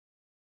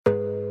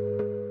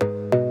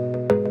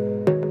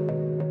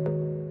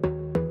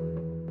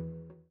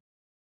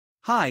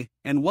Hi,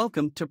 and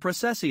welcome to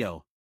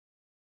PROCESSIO.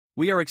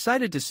 We are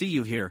excited to see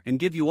you here and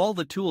give you all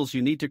the tools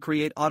you need to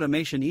create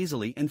automation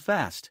easily and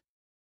fast.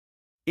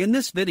 In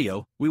this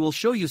video, we will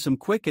show you some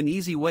quick and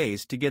easy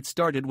ways to get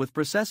started with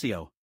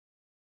PROCESSIO.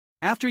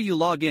 After you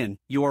log in,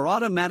 you are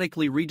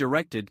automatically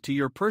redirected to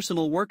your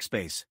personal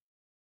workspace.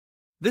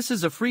 This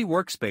is a free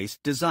workspace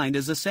designed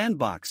as a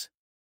sandbox.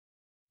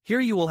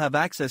 Here you will have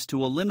access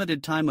to a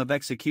limited time of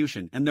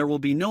execution and there will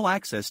be no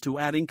access to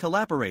adding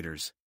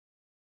collaborators.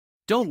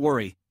 Don't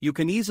worry, you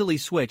can easily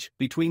switch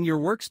between your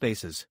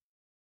workspaces.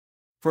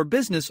 For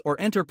business or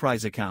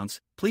enterprise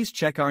accounts, please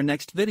check our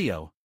next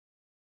video.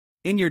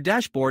 In your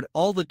dashboard,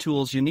 all the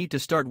tools you need to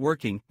start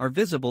working are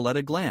visible at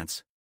a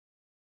glance.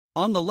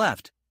 On the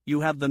left, you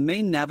have the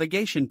main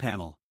navigation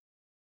panel.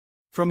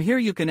 From here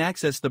you can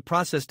access the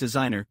Process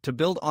Designer to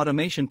build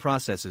automation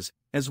processes,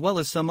 as well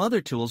as some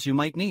other tools you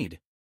might need.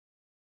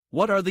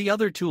 What are the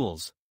other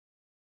tools?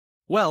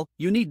 Well,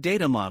 you need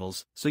data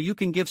models so you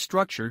can give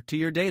structure to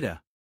your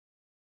data,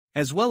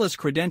 as well as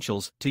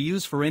credentials to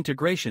use for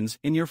integrations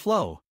in your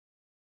flow.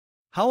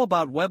 How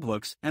about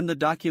webhooks and the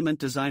document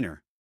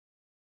designer?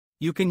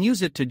 You can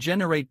use it to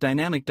generate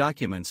dynamic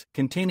documents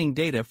containing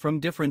data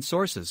from different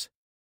sources.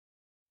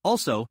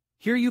 Also,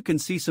 here you can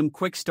see some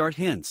quick start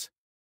hints.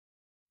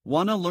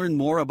 Wanna learn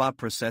more about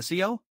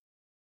PROCESSIO?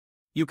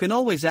 You can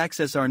always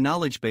access our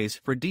knowledge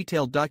base for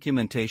detailed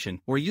documentation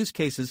or use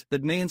cases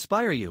that may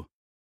inspire you.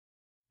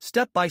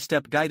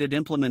 Step-by-step guided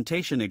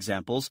implementation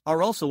examples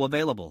are also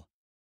available.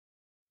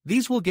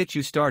 These will get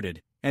you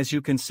started, as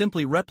you can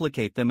simply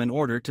replicate them in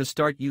order to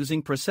start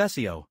using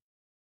PROCESSIO.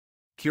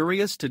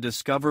 Curious to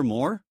discover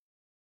more?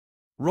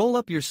 Roll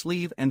up your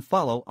sleeve and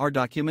follow our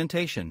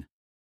documentation.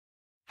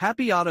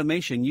 Happy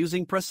automation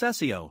using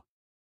PROCESSIO!